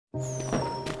Yeah.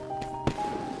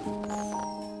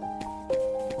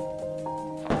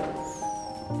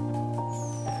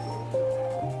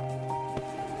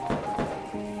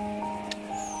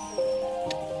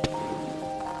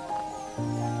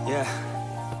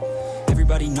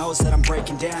 Everybody knows that I'm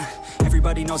breaking down.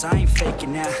 Everybody knows I ain't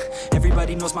faking now.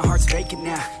 Everybody knows my heart's vacant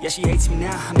now. Yeah, she hates me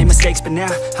now. I made mistakes, but now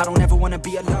I don't ever wanna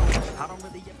be alone. I don't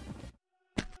really ever...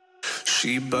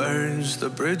 She burns the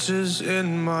bridges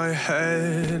in my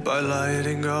head by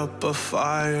lighting up a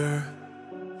fire.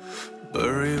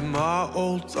 Bury my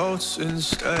old thoughts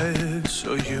instead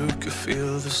so you could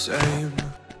feel the same.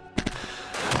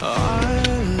 I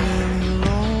live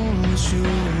alone with you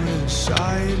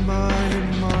inside my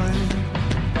mind.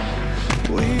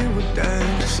 We would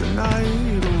dance the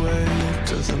night away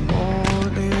to the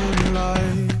morning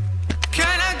light.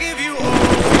 Can I give you all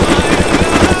my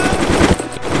love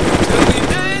till we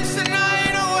dance the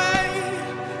night away?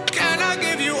 Can I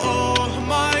give you all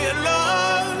my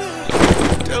love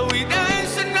till we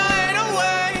dance the night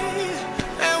away?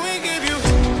 And we give you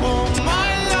all my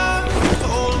love,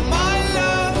 all my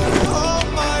love, all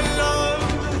my love.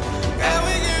 And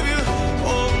we give you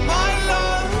all my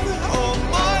love, all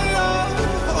my love,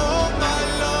 all my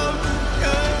love.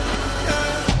 Yeah, yeah.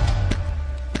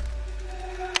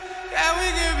 And we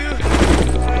give you.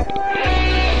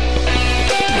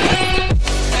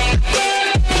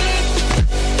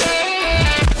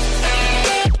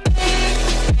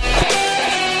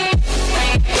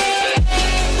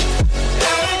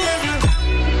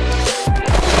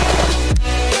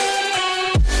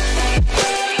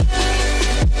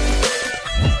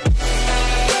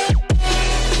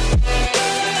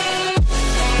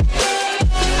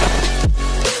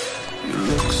 You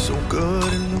look so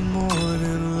good in the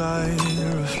morning light,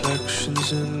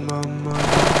 reflections in my mind.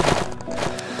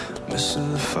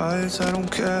 Missing the fights, I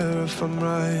don't care if I'm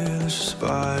right, let's just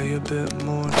buy a bit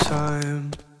more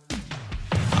time.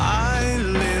 I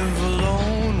live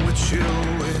alone with you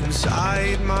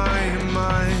inside my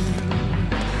mind.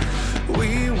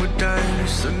 We would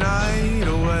dance the night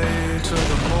away to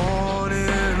the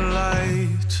morning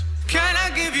light. Can I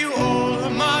give you all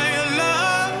of my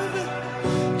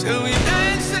love till we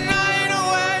dance the night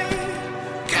away?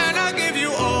 Can I give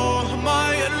you all of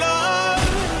my love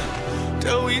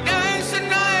till we dance the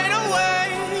night away?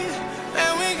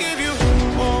 And we give you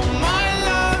all my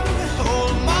love,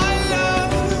 all my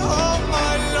love, all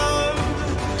my love.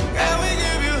 And we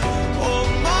give you all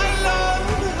my love,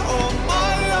 all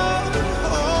my love,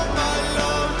 all my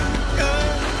love. Yeah,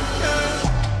 yeah.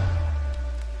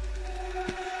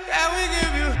 And we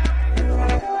give you.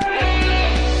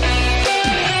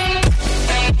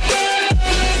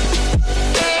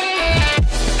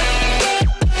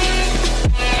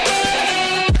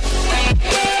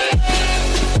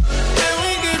 And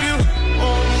we give you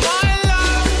all my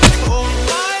love, all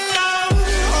my love,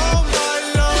 all my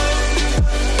love.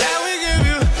 And we give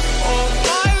you all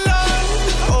my love,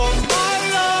 all my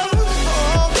love,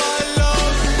 all my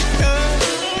love. Yeah,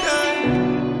 yeah.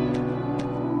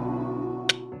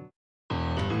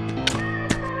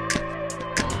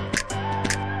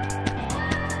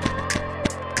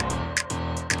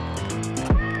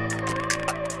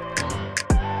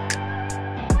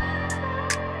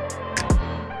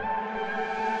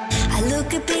 I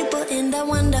look at people and I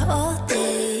wonder all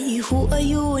day, who are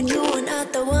you and you are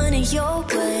not the one in your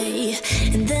way.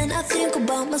 And then I think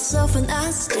about myself and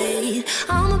I stay.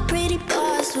 I'm a pretty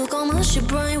boss, look almost your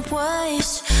brain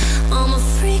waves. I'm a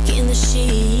freak in the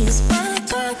sheets, but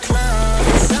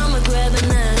clothes. I'ma grab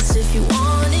an ass if you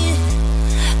want it.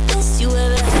 Best you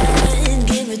ever had,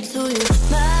 give it to you.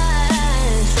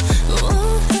 Mine. Ooh.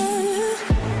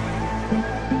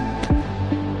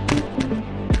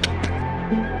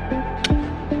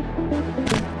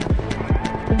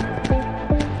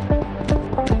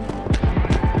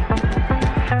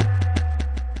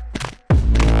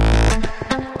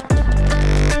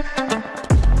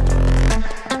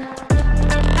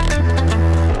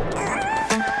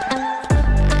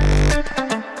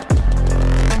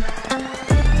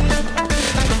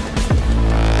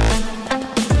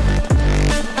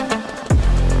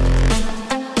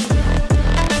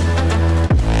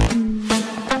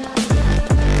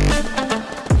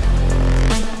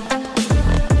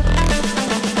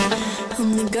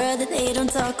 I'm the girl that they don't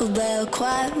talk about,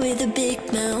 quiet with a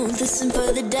big mouth. Listen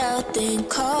for the doubt, then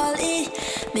call it.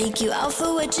 Make you out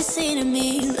for what you say to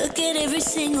me. Look at every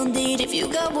single date. If you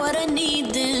got what I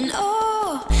need, then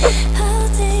oh, I'll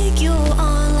take you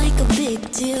on like a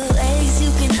big deal. Eggs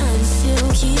you can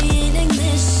unseal, key in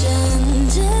ignition.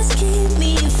 Just keep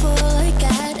me full like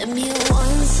I had a meal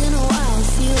once in a while.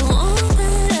 Feel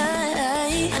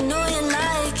alright. I know you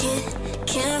like it.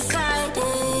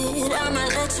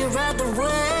 you ride the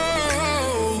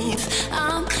wave.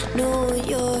 I'm New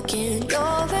York and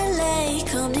you're LA.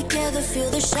 Come together, feel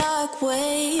the shock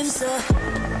waves.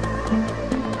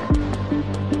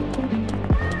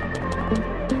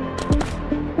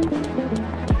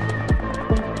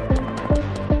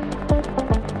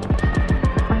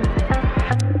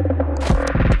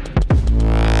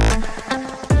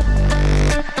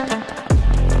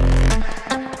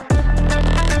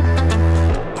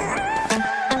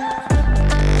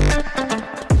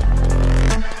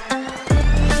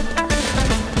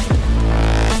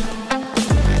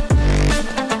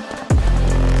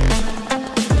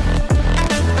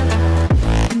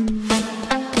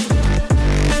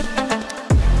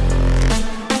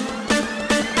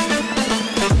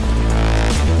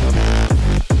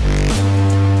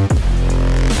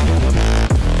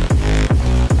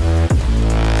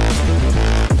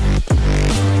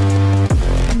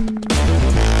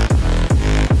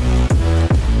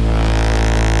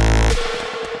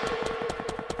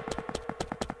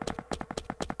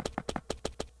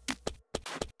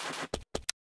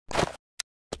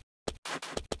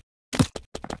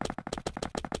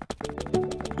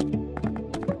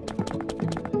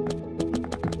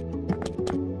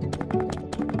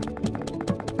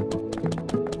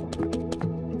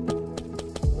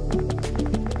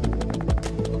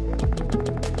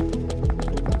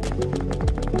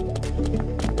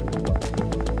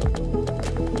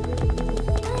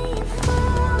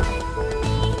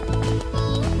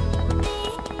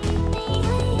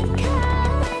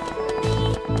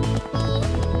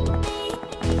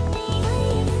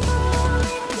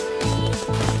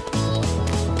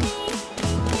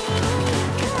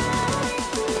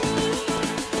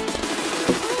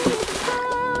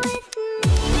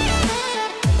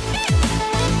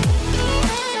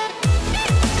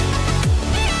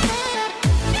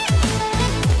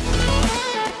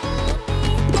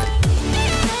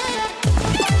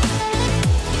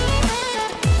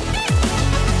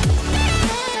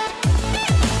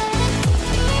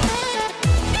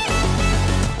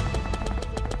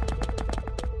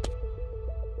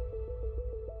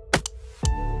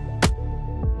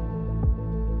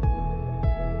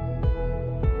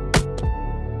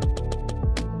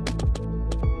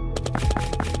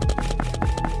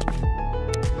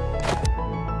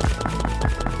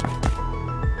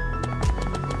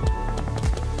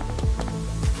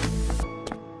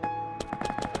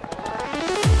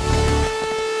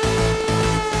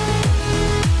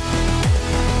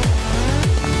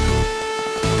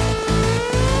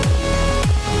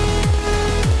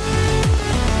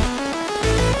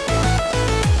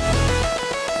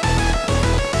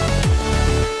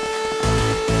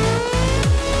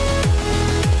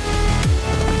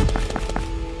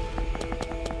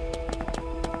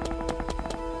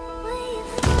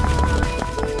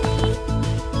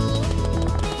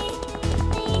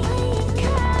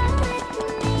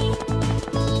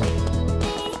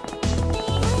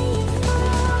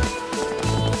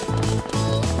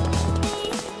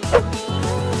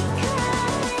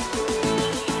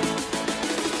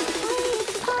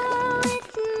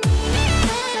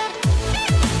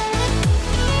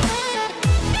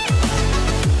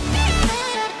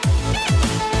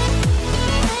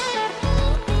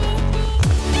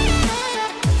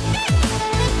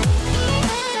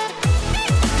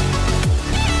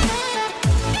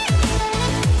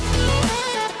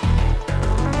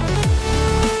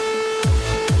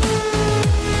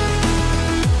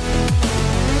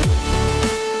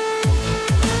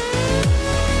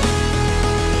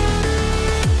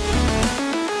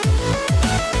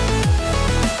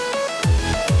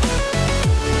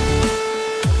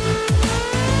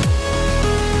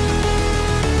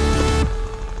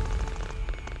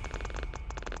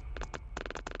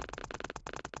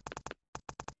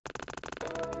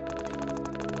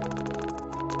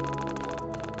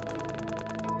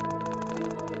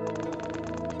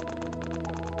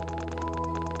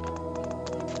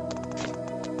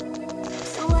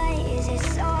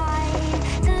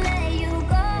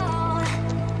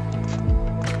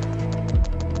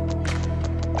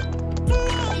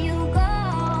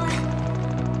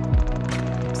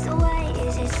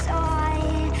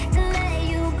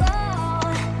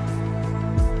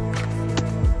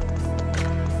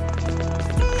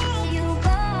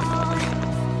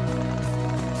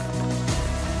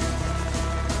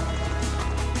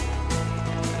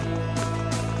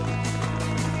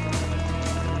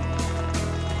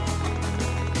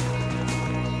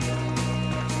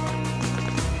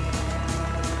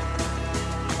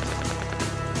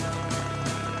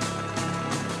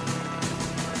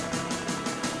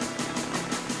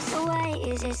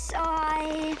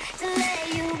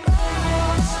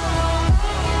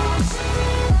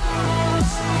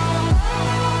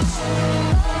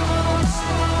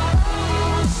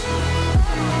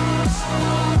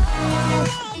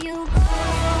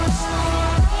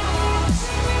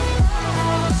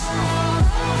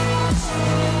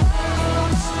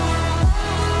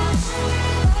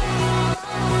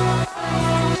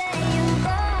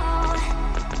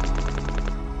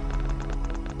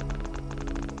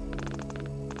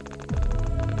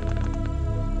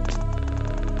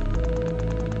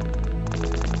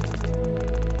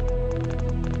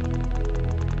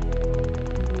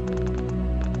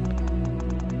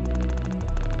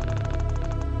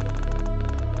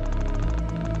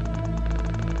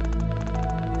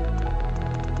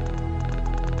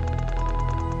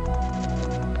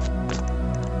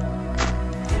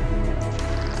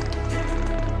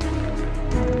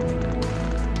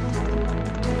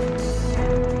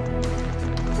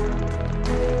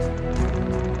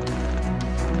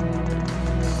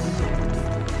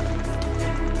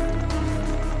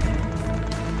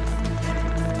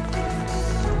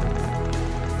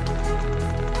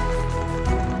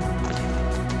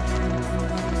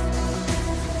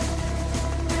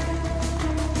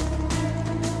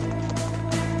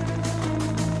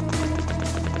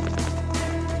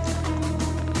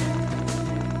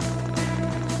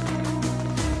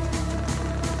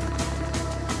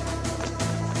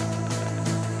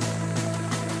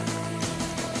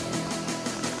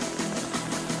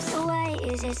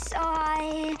 Is it so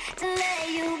hard to let